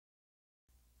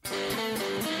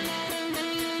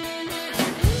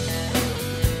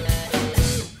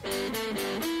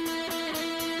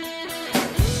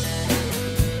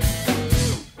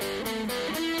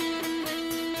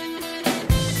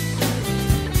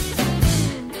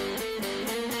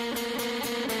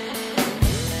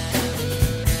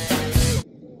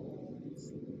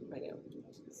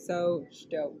So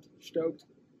stoked. Stoked.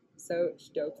 So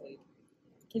stokely.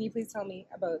 Can you please tell me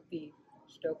about the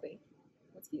Stockli?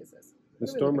 What ski is this? The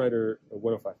Stormrider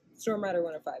 105. Stormrider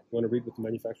 105. Want to read what the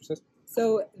manufacturer says?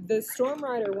 So the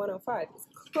Stormrider 105 is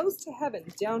close to heaven,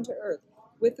 down to earth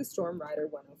with the Stormrider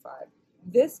 105.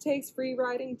 This takes free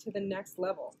riding to the next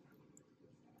level.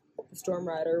 The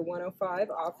Stormrider 105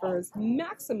 offers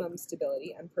maximum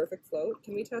stability and perfect float.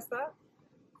 Can we test that?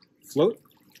 Float?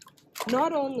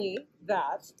 Not only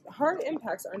that, hard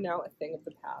impacts are now a thing of the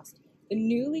past. The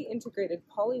newly integrated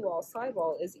polywall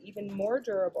sidewall is even more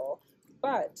durable,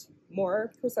 but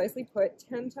more precisely put,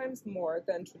 10 times more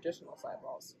than traditional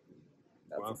sidewalls.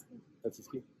 Wow, that's a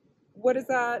ski. What does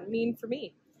that mean for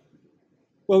me?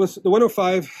 Well, the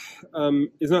 105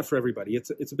 is not for everybody.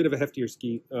 It's a bit of a heftier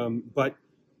ski, but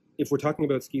if we're talking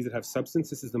about skis that have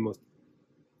substance, this is the most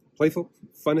playful,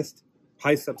 funnest,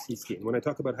 high substance ski. And when I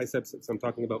talk about high substance, I'm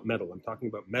talking about metal. I'm talking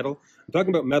about metal,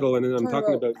 and then I'm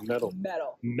talking about metal.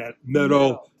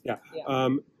 Metal. Yeah.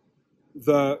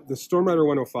 The Stormrider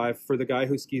 105, for the guy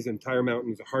who skis entire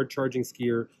mountains, a hard charging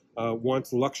skier,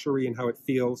 wants luxury in how it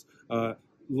feels,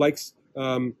 likes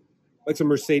a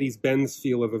Mercedes-Benz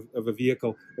feel of a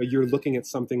vehicle. You're looking at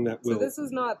something that will... So this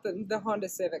is not the Honda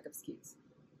Civic of skis?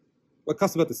 Well, it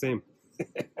costs about the same.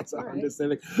 It's a Honda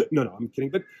Civic. No, I'm kidding.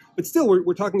 But still,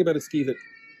 we're talking about a ski that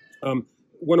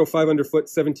 105 underfoot,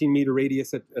 17-meter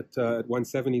radius at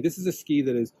 170. This is a ski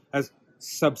that has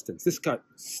substance. This got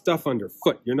stuff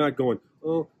underfoot. You're not going,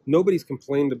 oh, nobody's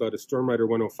complained about a Stormrider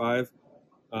 105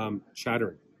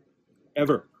 chattering,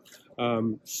 ever.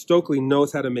 Stockli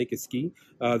knows how to make a ski.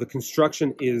 The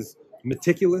construction is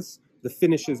meticulous. The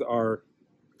finishes are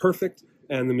perfect,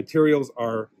 and the materials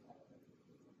are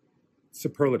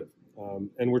superlative.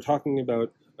 And we're talking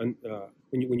about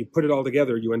when you put it all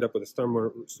together, you end up with a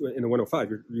Stormrider in a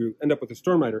 105. You end up with a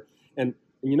Stormrider, and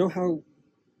you know how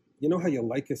you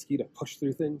like a ski to push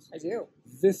through things. I do.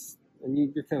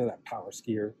 You're kind of that power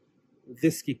skier.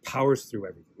 This ski powers through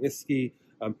everything. This ski,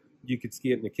 you could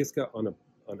ski it in Nakiska on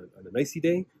a nicey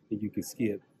day. You could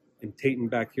ski it in Taton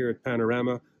back here at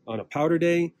Panorama on a powder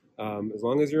day. As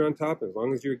long as you're on top, as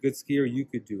long as you're a good skier, you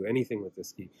could do anything with this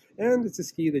ski. And it's a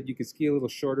ski that you could ski a little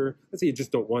shorter. Let's say you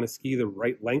just don't want to ski the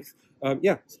right length.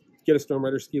 Get a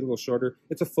Stormrider, ski a little shorter.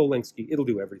 It's a full-length ski. It'll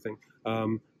do everything.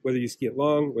 Whether you ski it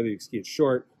long, whether you ski it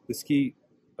short, the ski,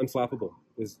 unflappable,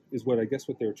 is what I guess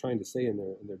what they were trying to say in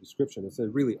their description. It's a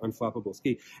really unflappable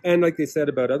ski. And like they said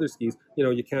about other skis,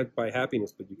 you can't buy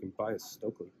happiness, but you can buy a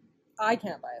Stockli. I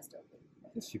can't buy a Stockli.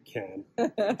 Yes, you can.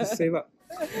 Just save up.